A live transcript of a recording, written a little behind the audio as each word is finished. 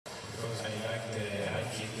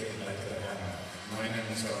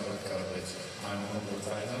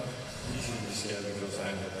He should be scared because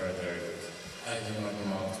I'm prepared very good. I do not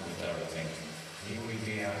know how to do everything. He will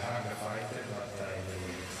be a hard fighter, but I will...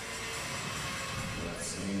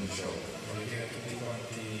 Let's win the show. Voglio dire a tutti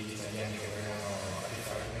quanti gli italiani che vengono a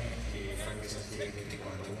rifarmi e farmi sentire tutti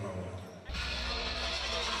quanti uno a uno.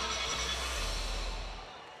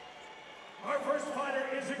 Our first fighter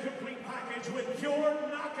is a complete package with pure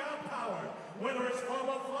knockout power, whether it's from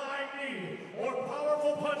a flying knee or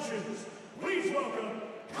powerful punches. Please welcome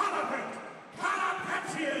Karapet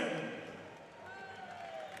Karapetyan.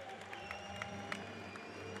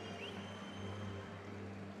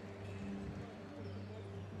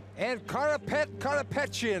 And Karapet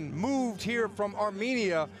Karapetyan moved here from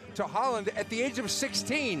Armenia to Holland at the age of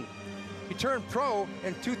 16. He turned pro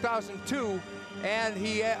in 2002, and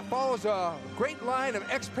he follows a great line of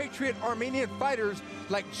expatriate Armenian fighters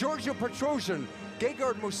like Giorgio Petrosian,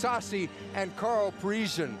 Gegard Mousasi, and Karl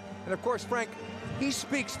Parisian. And of course, Frank, he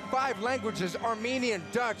speaks 5 languages: Armenian,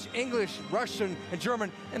 Dutch, English, Russian, and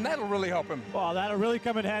German, and that'll really help him. Well, that'll really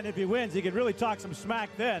come in handy if he wins. He could really talk some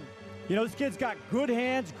smack then. You know, this kid's got good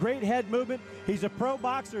hands, great head movement. He's a pro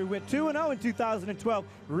boxer. He went 2-0 in 2012.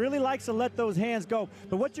 Really likes to let those hands go.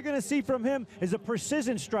 But what you're going to see from him is a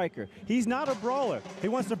precision striker. He's not a brawler. He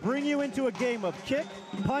wants to bring you into a game of kick,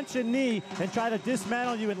 punch, and knee and try to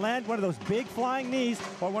dismantle you and land one of those big flying knees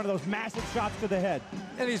or one of those massive shots to the head.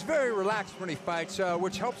 And he's very relaxed when he fights,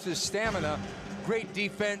 which helps his stamina. Great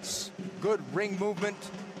defense, good ring movement.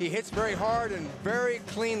 He hits very hard and very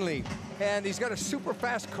cleanly. And he's got a super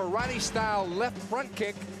fast karate-style left front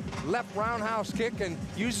kick, left roundhouse kick, and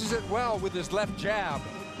uses it well with his left jab.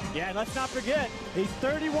 Yeah, and let's not forget, he's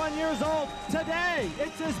 31 years old today.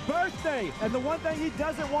 It's his birthday. And the one thing he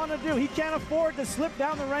doesn't want to do, he can't afford to slip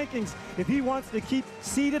down the rankings if he wants to keep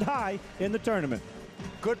seated high in the tournament.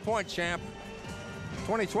 Good point, champ.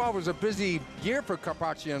 2012 was a busy year for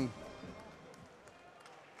Karapetyan.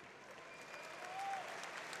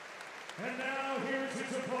 And now here's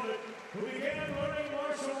his opponent, who began learning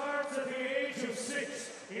martial arts at the age of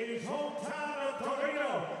 6 in his hometown of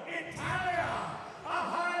Torino, Italia. A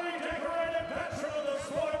highly decorated veteran of the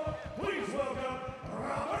sport. Please welcome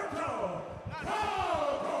Roberto.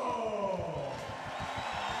 Coco.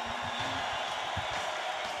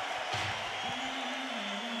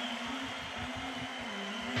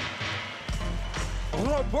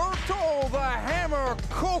 Roberto the Hammer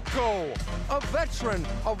Coco, a veteran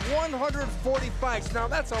of 140 fights. Now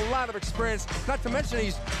that's a lot of experience, not to mention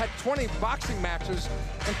he's had 20 boxing matches.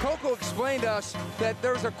 And Coco explained to us that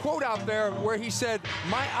there's a quote out there where he said,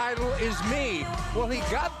 "My idol is me." Well, he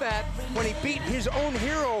got that when he beat his own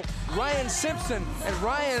hero, Ryan Simpson. And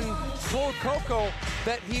Ryan told Coco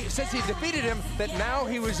that since he defeated him, that now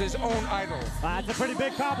he was his own idol. That's a pretty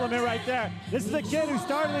big compliment right there. This is a kid who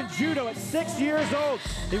started in judo at 6 years old.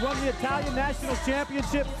 He won the Italian National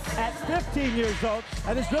Championship at 15 years old,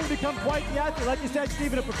 and has really become quite the athlete. Like you said,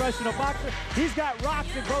 Stephen, a professional boxer. He's got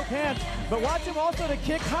rocks in both hands, but watch him also to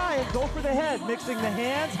kick high and go for the head, mixing the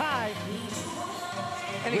hands high.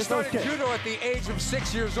 And he started judo at the age of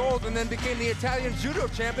 6 years old and then became the Italian judo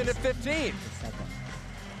champion at 15.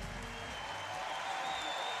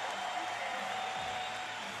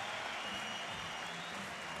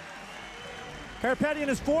 Karapetyan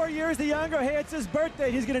is 4 years the younger. Hey, it's his birthday.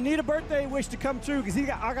 He's going to need a birthday wish to come true because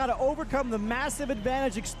I got to overcome the massive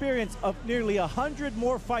advantage experience of nearly 100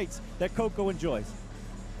 more fights that Coco enjoys.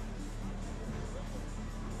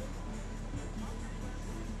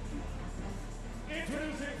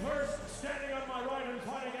 Introducing first, standing on my right and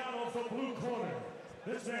fighting out of the blue corner.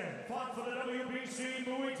 This man fought for the WBC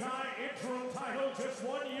Muay Thai interim title just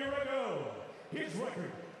 1 year ago. His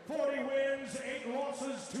record, 40 wins, 8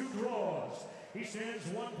 losses, 2 draws. He stands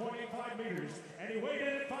 1.85 meters, and he weighed in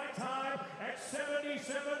at fight time at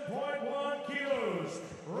 77.1 kilos.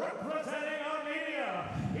 Representing Armenia,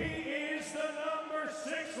 he is the number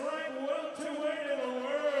 6 ranked welterweight in the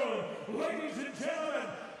world. Ladies and gentlemen,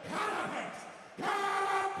 Karapet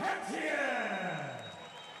Karapetyan.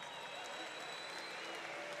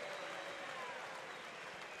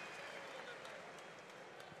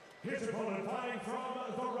 His opponent fighting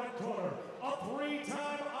from the right corner, a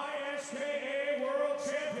 3-time ISKA world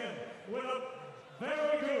champion with a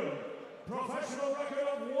very good professional record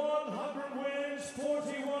of 100 wins,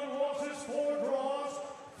 41 losses, 4 draws,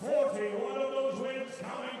 41 of those wins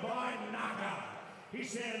coming by knockout. He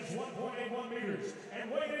stands 1.81 meters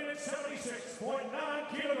and weighed in at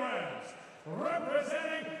 76.9 kilograms.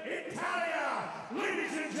 Representing Italia,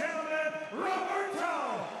 ladies and gentlemen,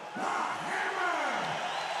 Roberto the Hammer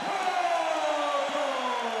Coco!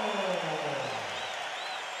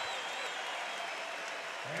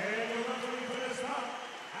 And the referee for this bout,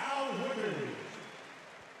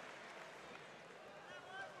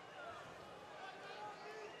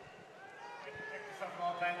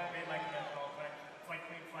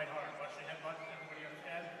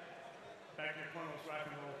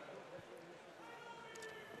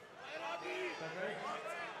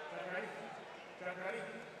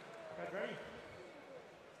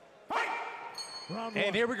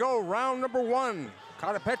 And here we go, round number 1.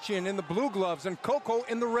 Karapetyan in the blue gloves and Coco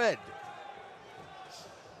in the red.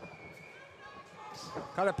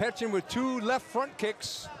 Karapetyan with 2 left front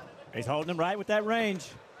kicks. He's holding him right with that range.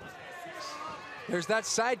 There's that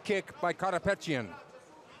side kick by Karapetyan.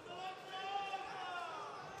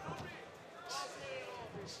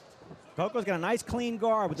 Coco's got a nice clean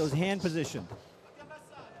guard with those hand position.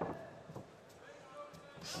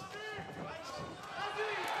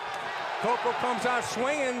 Coco comes out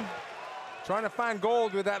swinging, trying to find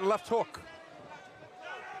gold with that left hook.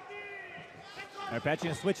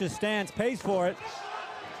 Karapetyan switches stance, pays for it.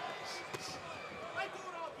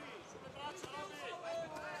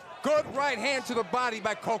 Good right hand to the body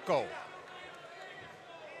by Coco.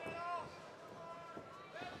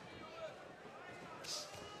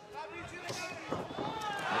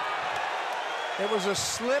 It was a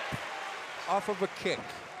slip off of a kick.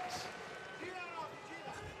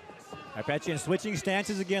 Karapetyan switching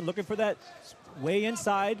stances again, looking for that way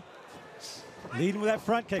inside. Leading with that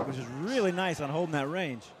front kick, which is really nice on holding that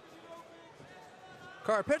range.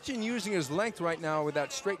 Karapetyan using his length right now with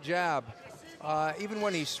that straight jab. Even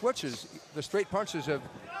when he switches, the straight punches have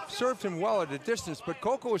served him well at a distance, but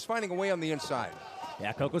Coco is finding a way on the inside.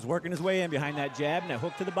 Yeah, Coco's working his way in behind that jab and that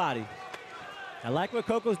hook to the body. I like what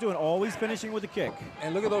Coco's doing, always finishing with a kick.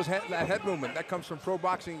 And look at those that head movement. That comes from pro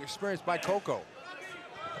boxing experience by Coco.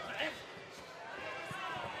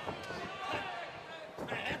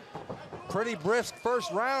 Pretty brisk first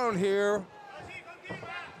round here.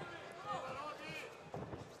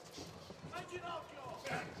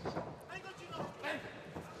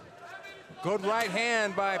 Good right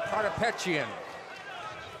hand by Karapetyan.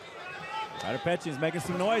 Karapetyan's making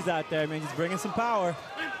some noise out there. I mean, he's bringing some power.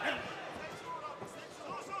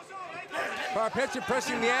 Karapetyan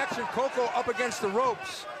pressing the action. Coco up against the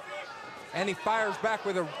ropes. And he fires back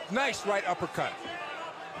with a nice right uppercut.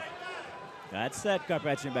 That set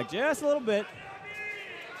Karapetyan back just a little bit.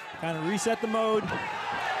 Kind of reset the mode.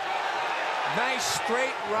 Nice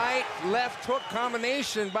straight right, left hook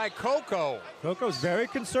combination by Coco. Coco's very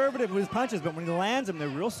conservative with his punches, but when he lands them, they're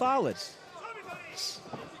real solid.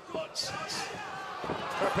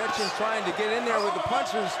 Karapetyan trying to get in there with the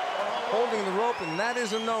punches, holding the rope, and that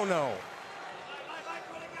is a no-no.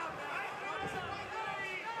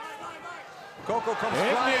 Coco comes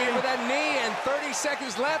flying in with that knee, and 30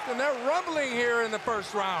 seconds left, and they're rumbling here in the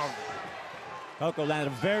first round. Coco landed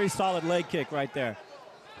a very solid leg kick right there.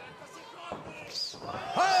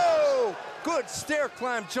 Oh! Good stair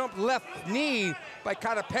climb jump left knee by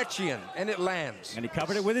Karapetyan, and it lands. And he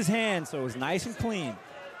covered it with his hand, so it was nice and clean.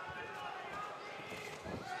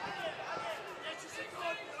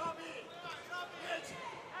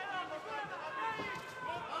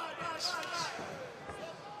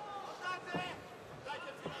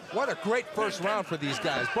 What a great first round for these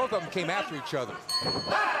guys. Both of them came after each other.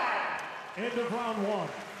 End of round 1.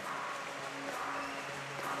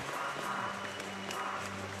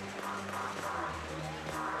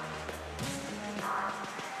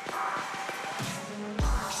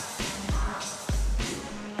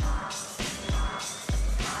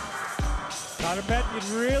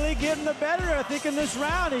 Karapetyan really getting the better, I think, in this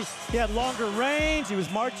round. He had longer range. He was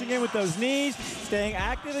marching in with those knees, staying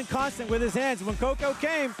active and constant with his hands. When Coco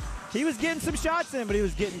came, he was getting some shots in, but he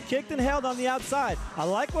was getting kicked and held on the outside. I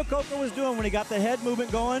like what Coco was doing when he got the head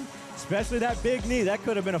movement going, especially that big knee. That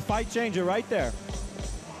could have been a fight changer right there.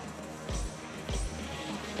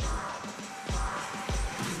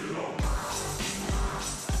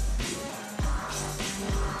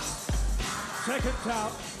 Seconds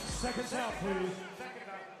out. Seconds out, please. Second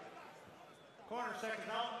out. Corner, seconds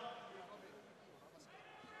out.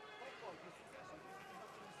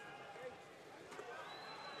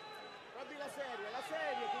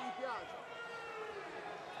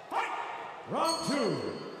 Round 2.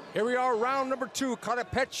 Here we are, round number 2.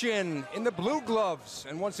 Karapetyan in the blue gloves,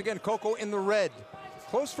 and once again, Coco in the red.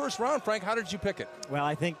 Close first round, Frank. How did you pick it? Well,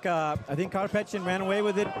 I think Karapetyan ran away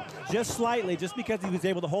with it just slightly, just because he was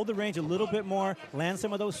able to hold the range a little bit more, land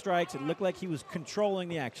some of those strikes. It looked like he was controlling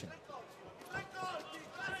the action.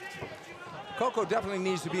 Coco definitely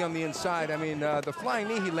needs to be on the inside. I mean, the flying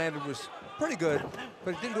knee he landed was pretty good,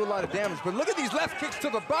 but it didn't do a lot of damage. But look at these left kicks to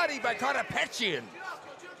the body by Karapetyan.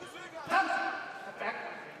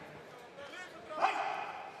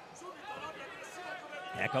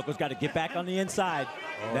 Yeah, Coco's got to get back on the inside.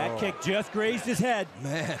 That kick just grazed his head.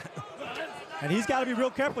 Man. And he's got to be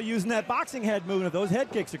real careful using that boxing head movement if those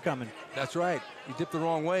head kicks are coming. That's right. He dipped the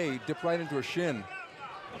wrong way. He dipped right into a shin.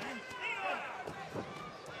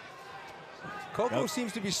 Coco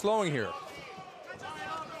seems to be slowing here.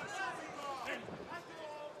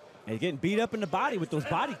 He's getting beat up in the body with those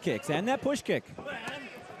body kicks and that push kick.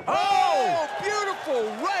 Oh, beautiful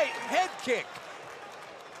right head kick.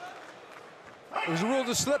 It was ruled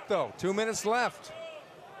a slip, though. 2 minutes left.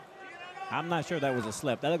 I'm not sure that was a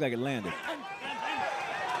slip. That looked like it landed.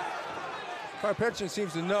 Karapetyan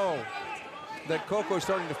seems to know that Coco is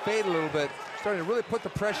starting to fade a little bit, starting to really put the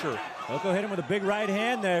pressure. Coco hit him with a big right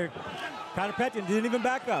hand there. Karapetyan didn't even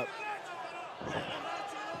back up.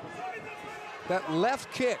 That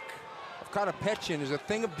left kick of Karapetyan is a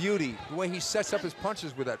thing of beauty, the way he sets up his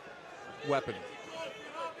punches with that weapon.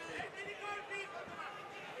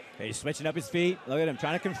 He's switching up his feet. Look at him,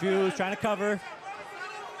 trying to confuse, trying to cover.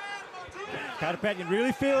 Karapetyan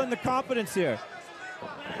really feeling the confidence here.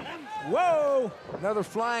 Whoa! Another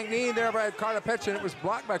flying knee there by Karapetyan. It was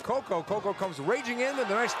blocked by Coco. Coco comes raging in with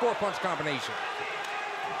a nice 4-punch combination.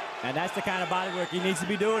 And that's the kind of body work he needs to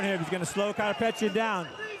be doing here if he's going to slow Karapetyan down.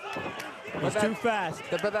 He's too fast.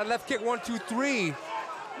 But that left kick, 1, 2, 3,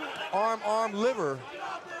 arm, liver.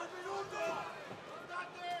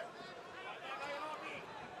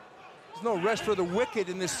 There's no rest for the wicked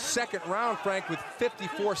in this second round, Frank, with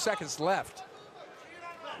 54 seconds left.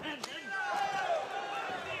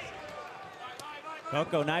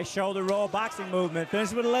 Coco, nice shoulder roll, boxing movement.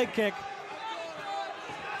 Finishes with a leg kick.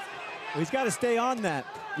 Well, he's got to stay on that.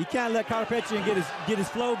 He can't let Karapetyan get his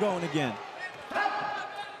flow going again.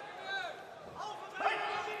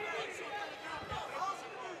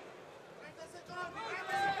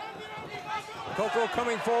 Coco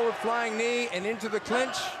coming forward, flying knee, and into the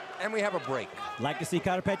clinch, and we have a break. Like to see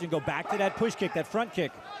Karapetyan go back to that push kick, that front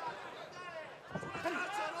kick.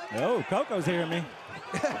 Oh, Coco's hearing me.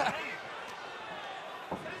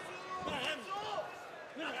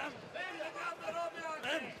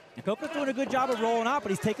 Coco's doing a good job of rolling out,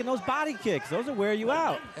 but he's taking those body kicks. Those will wear you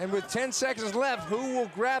out. And with 10 seconds left, who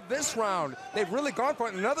will grab this round? They've really gone for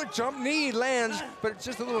it. Another jump knee lands, but it's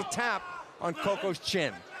just a little tap on Coco's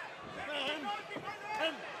chin.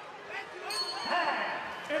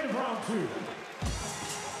 End of round 2.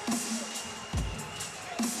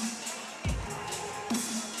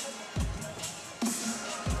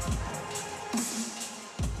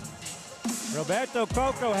 Roberto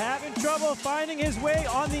Coco having trouble finding his way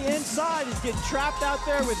on the inside. He's getting trapped out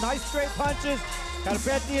there with nice straight punches.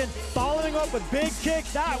 Karapetyan following up with big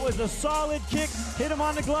kicks. That was a solid kick. Hit him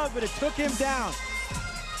on the glove, but it took him down.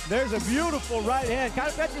 There's a beautiful right hand.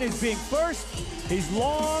 Karapetyan is being first. He's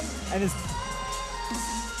long and is...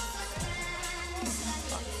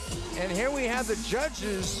 And here we have the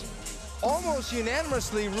judges almost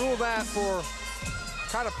unanimously rule that for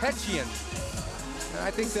Karapetyan. I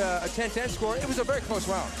think a 10-10 score, it was a very close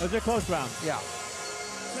round. It was a close round. Yeah.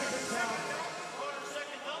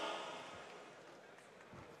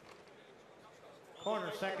 Corner,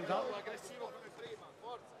 seconds up.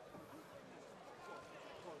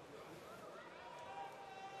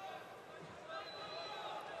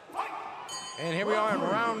 And here we are in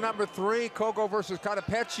round number 3, Coco versus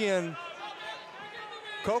Karapetyan.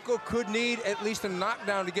 Coco could need at least a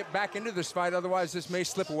knockdown to get back into this fight, otherwise this may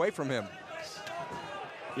slip away from him.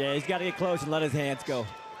 Yeah, he's got to get close and let his hands go.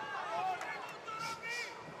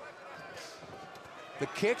 The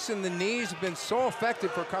kicks and the knees have been so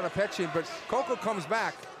effective for Karapetyan, but Coco comes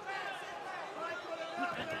back.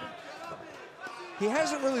 He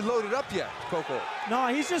hasn't really loaded up yet, Coco. No,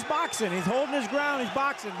 he's just boxing. He's holding his ground, he's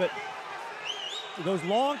boxing, but those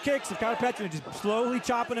long kicks of Karapetyan are just slowly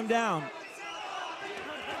chopping him down.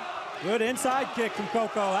 Good inside kick from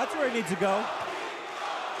Coco. That's where he needs to go.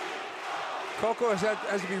 Coco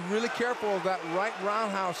has to be really careful of that right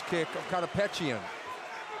roundhouse kick of Karapetyan,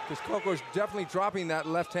 because Coco's definitely dropping that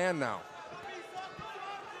left hand now.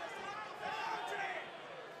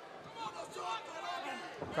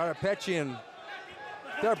 Karapetyan,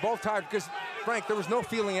 they're both tired because, Frank, there was no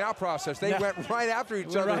feeling out process. They went right after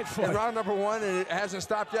each other in round number 1, and it hasn't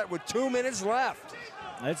stopped yet with 2 minutes left.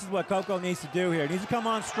 This is what Coco needs to do here. He needs to come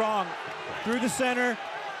on strong through the center,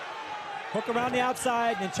 hook around the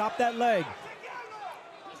outside, and chop that leg.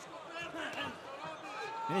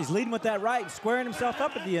 And he's leading with that right, squaring himself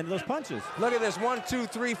up at the end of those punches. Look at this, 1, 2,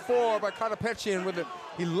 3, 4 by Karapetyan with it.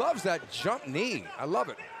 He loves that jump knee. I love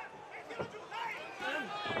it.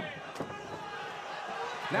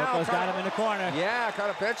 Now Coco's got him in the corner. Yeah,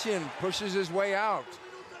 Karapetyan pushes his way out.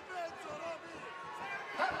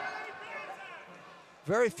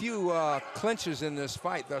 Very few clinches in this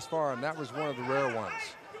fight thus far, and that was one of the rare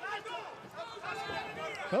ones.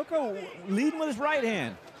 Coco leading with his right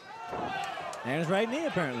hand. And his right knee,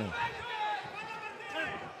 apparently.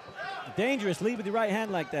 Dangerous, lead with your right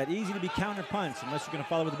hand like that. Easy to be counter-punched unless you're going to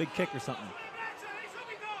follow with a big kick or something.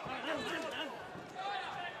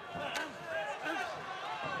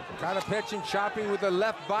 Karapetyan chopping with a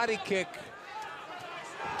left body kick.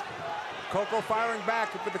 Coco firing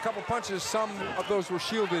back with a couple punches. Some of those were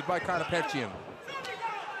shielded by Karapetyan.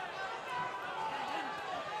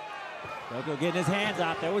 Coco getting his hands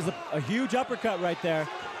out. There was a huge uppercut right there.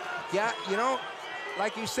 Yeah, you know,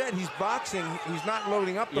 like you said, he's boxing. He's not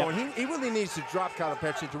loading up, though. And he really needs to drop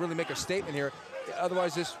Karapetyan to really make a statement here.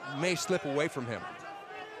 Otherwise, this may slip away from him.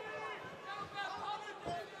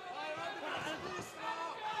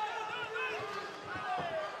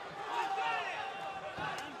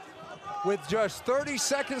 With just 30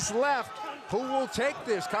 seconds left, who will take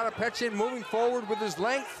this? Karapetyan moving forward with his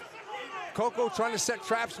length. Coco trying to set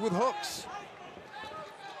traps with hooks.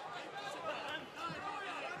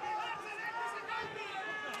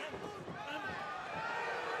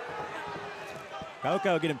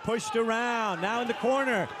 Coco getting pushed around, now in the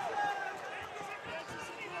corner.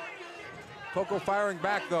 Coco firing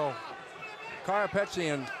back, though.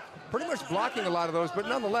 Karapetyan pretty much blocking a lot of those, but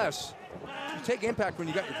nonetheless, you take impact when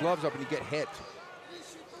you got your gloves up and you get hit.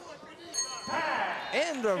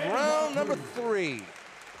 End of round number 3.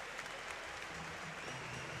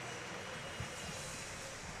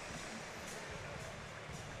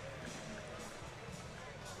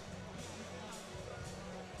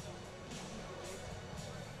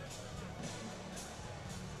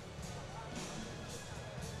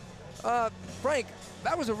 Frank,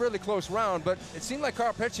 that was a really close round, but it seemed like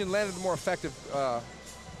Karapetyan landed the more effective.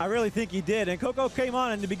 I really think he did, and Coco came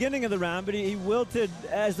on in the beginning of the round, but he wilted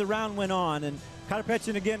as the round went on, and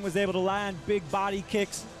Karapetyan again was able to land big body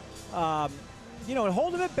kicks, you know, and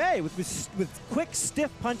hold him at bay with quick,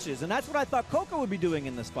 stiff punches, and that's what I thought Coco would be doing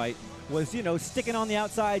in this fight, was, you know, sticking on the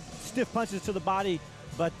outside, stiff punches to the body,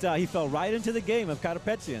 but he fell right into the game of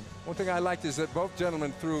Karapetyan. One thing I liked is that both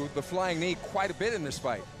gentlemen threw the flying knee quite a bit in this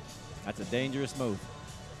fight. That's a dangerous move.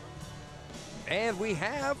 And we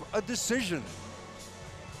have a decision.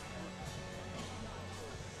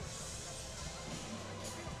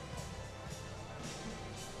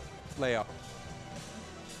 Layup.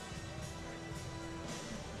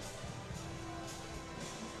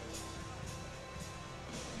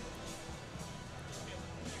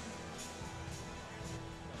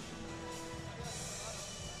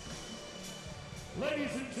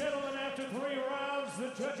 Ladies and gentlemen, after 3 rounds, the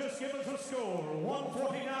judges give us a score,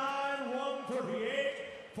 149-138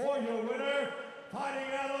 for your winner,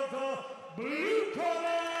 fighting out of the blue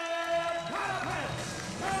corner, Karapet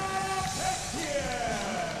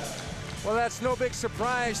Karapetyan. Well, that's no big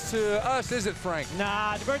surprise to us, is it, Frank?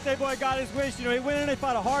 Nah, the birthday boy got his wish. You know, he went in and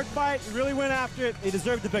fought a hard fight. He really went after it. He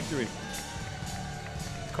deserved the victory.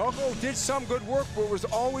 Coco did some good work, but was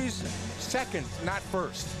always second, not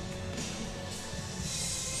first.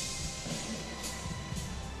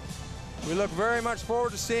 We look very much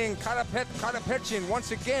forward to seeing Karapet Karapetyan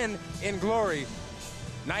once again in glory.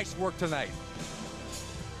 Nice work tonight.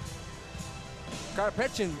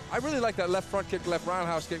 Karapetyan, I really like that left front kick, left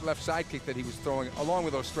roundhouse kick, left side kick that he was throwing, along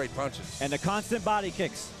with those straight punches. And the constant body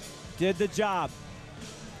kicks did the job.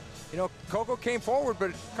 You know, Coco came forward,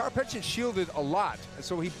 but Karapetyan shielded a lot. And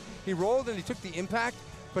so he rolled and he took the impact,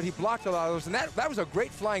 but he blocked a lot of those. And that was a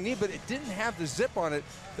great flying knee, but it didn't have the zip on it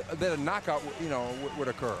that a knockout, you know, would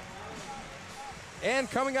occur. And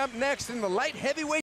coming up next in the light heavyweight